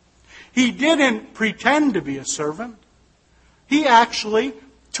earth, He didn't pretend to be a servant. He actually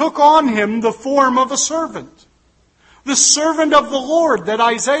took on him the form of a servant. The servant of the Lord that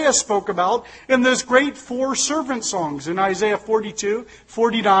Isaiah spoke about in those great 4 servant songs in Isaiah 42,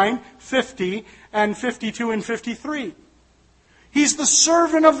 49, 50, and 52 and 53. He's the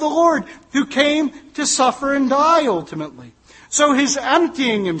servant of the Lord who came to suffer and die ultimately. So his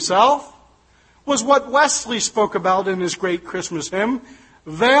emptying himself was what Wesley spoke about in his great Christmas hymn,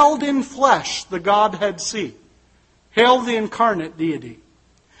 "Veiled in flesh the Godhead see. Hail the incarnate deity."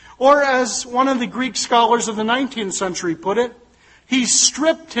 Or as one of the Greek scholars of the 19th century put it, he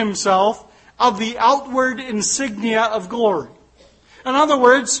stripped himself of the outward insignia of glory. In other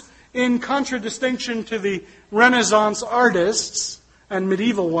words, in contradistinction to the Renaissance artists, and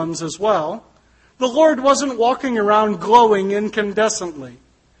medieval ones as well, the Lord wasn't walking around glowing incandescently.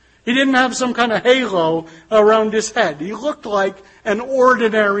 He didn't have some kind of halo around his head. He looked like an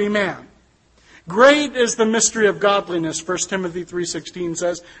ordinary man. Great is the mystery of godliness, 1 Timothy 3:16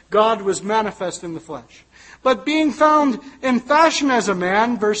 says. God was manifest in the flesh. But being found in fashion as a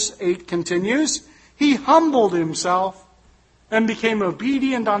man, verse 8 continues, he humbled himself and became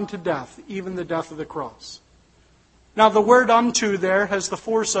obedient unto death, even the death of the cross. Now the word unto there has the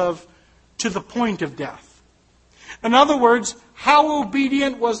force of to the point of death. In other words, how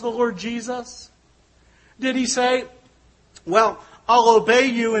obedient was the Lord Jesus? Did he say, well, I'll obey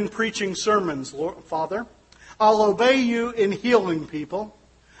you in preaching sermons, Lord, Father. I'll obey you in healing people.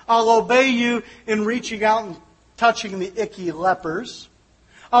 I'll obey you in reaching out and touching the icky lepers.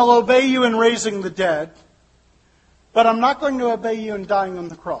 I'll obey you in raising the dead. But I'm not going to obey you in dying on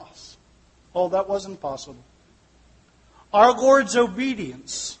the cross. Oh, that wasn't possible. Our Lord's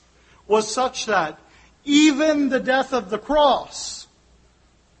obedience was such that even the death of the cross,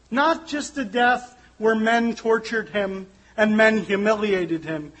 not just a death where men tortured him and men humiliated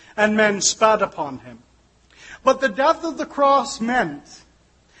him and men spat upon him, but the death of the cross meant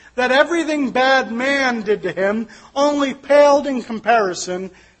that everything bad man did to him only paled in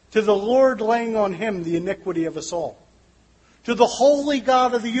comparison to the Lord laying on him the iniquity of us all. To the holy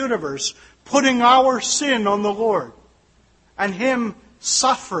God of the universe putting our sin on the Lord and him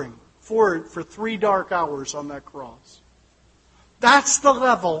suffering for it for 3 dark hours on that cross. That's the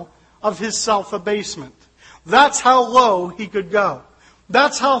level of his self-abasement. That's how low he could go.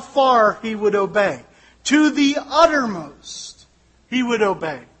 That's how far he would obey. To the uttermost, he would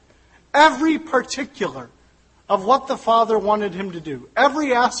obey. Every particular of what the Father wanted him to do.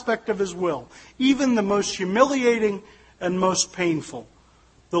 Every aspect of his will. Even the most humiliating and most painful.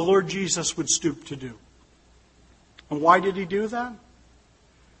 The Lord Jesus would stoop to do. And why did he do that?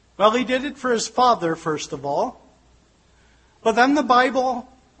 Well, he did it for his Father, first of all. But then the Bible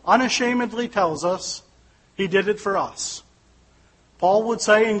unashamedly tells us he did it for us. Paul would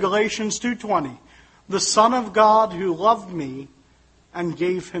say in Galatians 2:20, the Son of God who loved me and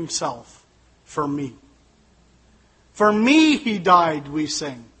gave himself for me. For me he died, we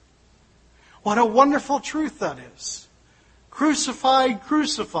sing. What a wonderful truth that is. Crucified,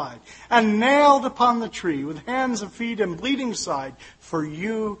 crucified, and nailed upon the tree with hands and feet and bleeding side for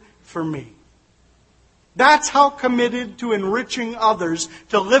you, for me. That's how committed to enriching others,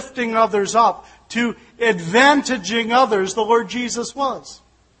 to lifting others up, to advantaging others the Lord Jesus was.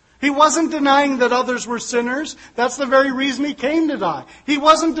 He wasn't denying that others were sinners. That's the very reason he came to die. He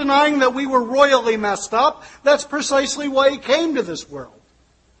wasn't denying that we were royally messed up. That's precisely why he came to this world.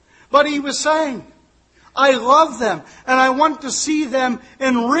 But he was saying, I love them, and I want to see them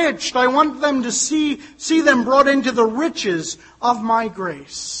enriched. I want them to see them brought into the riches of my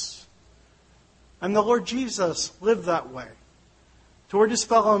grace. And the Lord Jesus lived that way toward his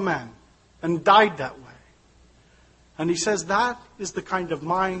fellow men and died that way. And he says that is the kind of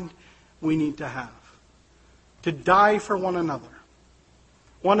mind we need to have. To die for one another.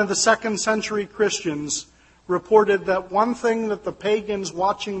 One of the 2nd century Christians reported that one thing that the pagans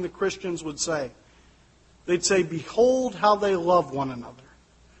watching the Christians would say, they'd say, behold how they love one another.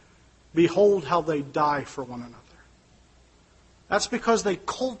 Behold how they die for one another. That's because they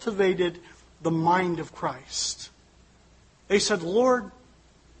cultivated the mind of Christ. They said, Lord,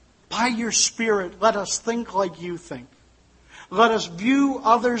 by your Spirit, let us think like you think. Let us view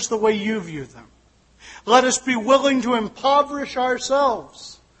others the way you view them. Let us be willing to impoverish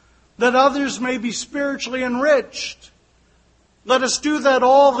ourselves, that others may be spiritually enriched. Let us do that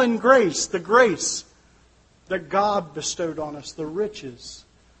all in grace, the grace that God bestowed on us, the riches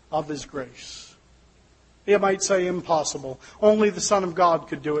of his grace. You might say impossible. Only the Son of God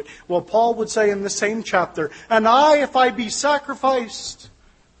could do it. Well, Paul would say in the same chapter, and I, if I be sacrificed,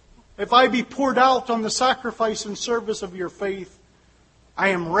 if I be poured out on the sacrifice and service of your faith, I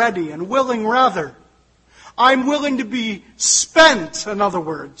am ready and willing rather. I'm willing to be spent, in other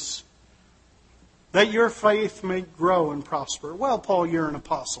words, that your faith may grow and prosper. Well, Paul, you're an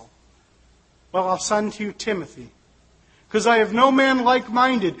apostle. Well, I'll send to you Timothy, because I have no man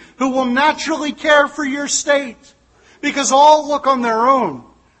like-minded who will naturally care for your state, because all look on their own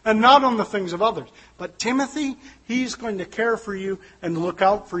and not on the things of others. But Timothy, he's going to care for you and look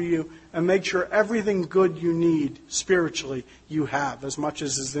out for you and make sure everything good you need spiritually you have, as much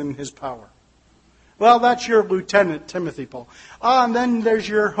as is in his power. Well, that's your lieutenant, Timothy, Paul. And then there's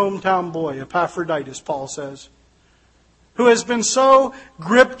your hometown boy, Epaphroditus, Paul says, who has been so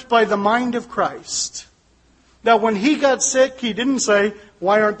gripped by the mind of Christ that when he got sick, he didn't say,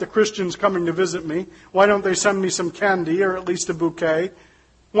 why aren't the Christians coming to visit me? Why don't they send me some candy or at least a bouquet?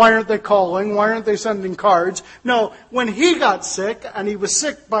 Why aren't they calling? Why aren't they sending cards? No, when he got sick, and he was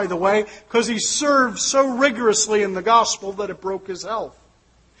sick, by the way, because he served so rigorously in the gospel that it broke his health.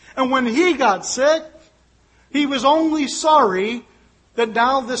 And when he got sick, he was only sorry that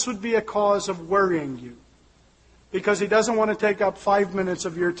now this would be a cause of worrying you, because he doesn't want to take up 5 minutes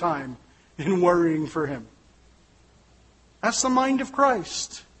of your time in worrying for him. That's the mind of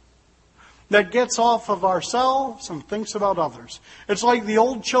Christ that gets off of ourselves and thinks about others. It's like the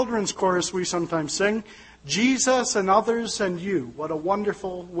old children's chorus we sometimes sing, Jesus and others and you. What a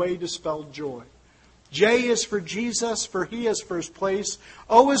wonderful way to spell joy. J is for Jesus, for he is first place.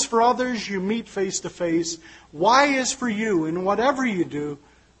 O is for others you meet face to face. Y is for you, in whatever you do,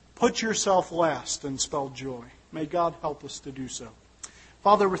 put yourself last and spell joy. May God help us to do so.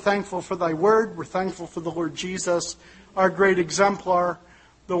 Father, we're thankful for thy word. We're thankful for the Lord Jesus, our great exemplar,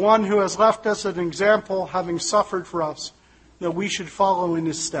 the one who has left us an example, having suffered for us, that we should follow in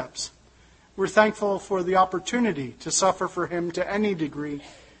his steps. We're thankful for the opportunity to suffer for him to any degree,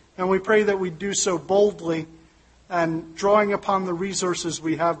 and we pray that we do so boldly and drawing upon the resources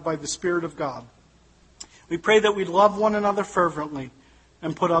we have by the Spirit of God. We pray that we love one another fervently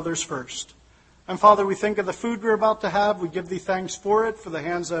and put others first. And Father, we think of the food we're about to have. We give thee thanks for it, for the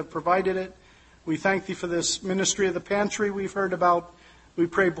hands that have provided it. We thank thee for this ministry of the pantry we've heard about. We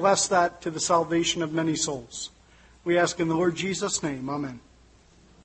pray, bless that to the salvation of many souls. We ask in the Lord Jesus' name. Amen.